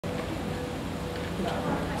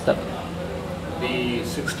Start. The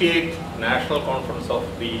 68th National Conference of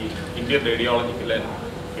the Indian Radiological and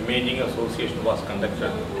Imaging Association was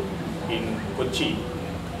conducted in Cochin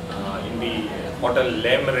in the Hotel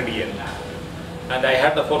Le Meridien, and I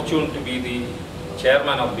had the fortune to be the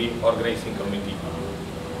chairman of the organizing committee.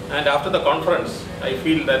 And after the conference, I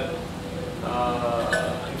feel that,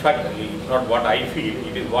 in fact, it's not what I feel,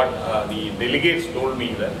 it is what the delegates told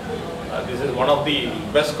me, that this is one of the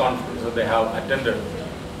best conferences they have attended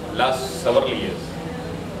last several years.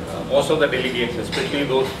 Most of the delegates, especially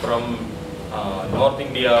those from North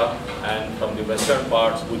India and from the western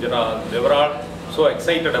parts, Gujarat, they were all so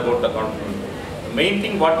excited about the conference. The main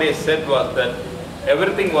thing what they said was that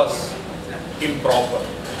everything was improper.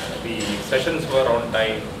 The sessions were on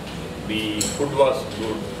time, the food was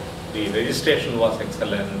good, the registration was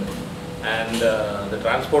excellent, and the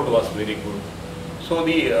transport was very good. So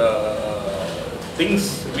the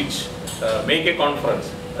things which make a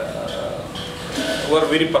conference were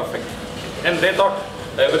very perfect, and they thought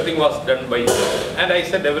everything was done by me, and I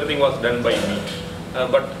said everything was done by me,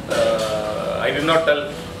 but I did not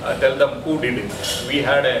tell them who did it. We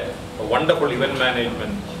had a wonderful event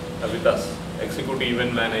management with us, executive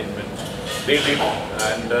event management. They did,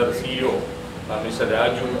 and their CEO, Mr.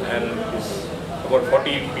 Raju, and his about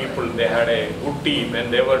 40 people, they had a good team,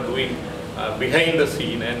 and they were doing behind the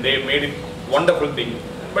scene, and they made it wonderful thing.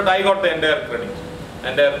 But I got the entire credit,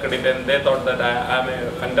 and they thought that I am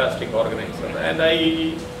a fantastic organizer, and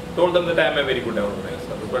I told them that I am a very good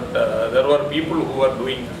organizer. But there were people who were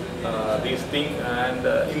doing these things, and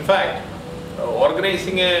in fact,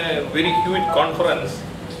 organizing a very huge conference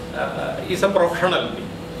is a professional thing.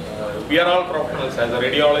 We are all professionals. As a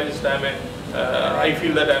radiologist, I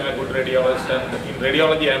feel that I am a good radiologist, and in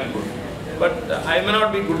radiology I am good. But I may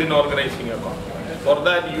not be good in organizing a conference. For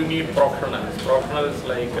that you need professionals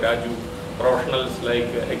like Raju, professionals like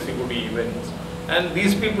executive events, and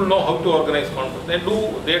these people know how to organize conference. They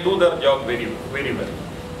do their job very well,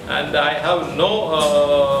 and I have no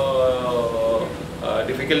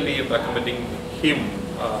difficulty in recommending him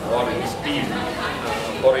or his team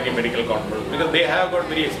for any medical conference, because they have got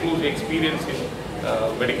very exclusive experience in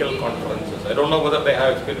medical conferences. I don't know whether they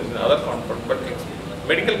have experience in other conferences, but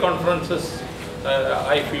medical conferences,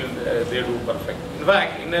 I feel they do perfect. In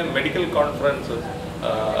fact, in a medical conferences,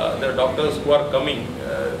 the doctors who are coming,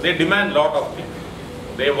 they demand a lot of things.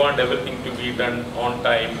 They want everything to be done on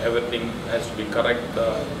time, everything has to be correct,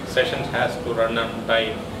 the sessions has to run on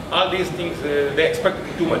time. All these things, they expect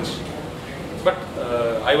too much. But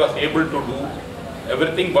I was able to do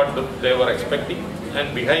everything what they were expecting,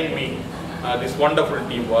 and behind me, this wonderful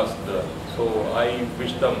team was there. So I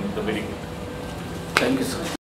wish them the very good. Thank you, sir.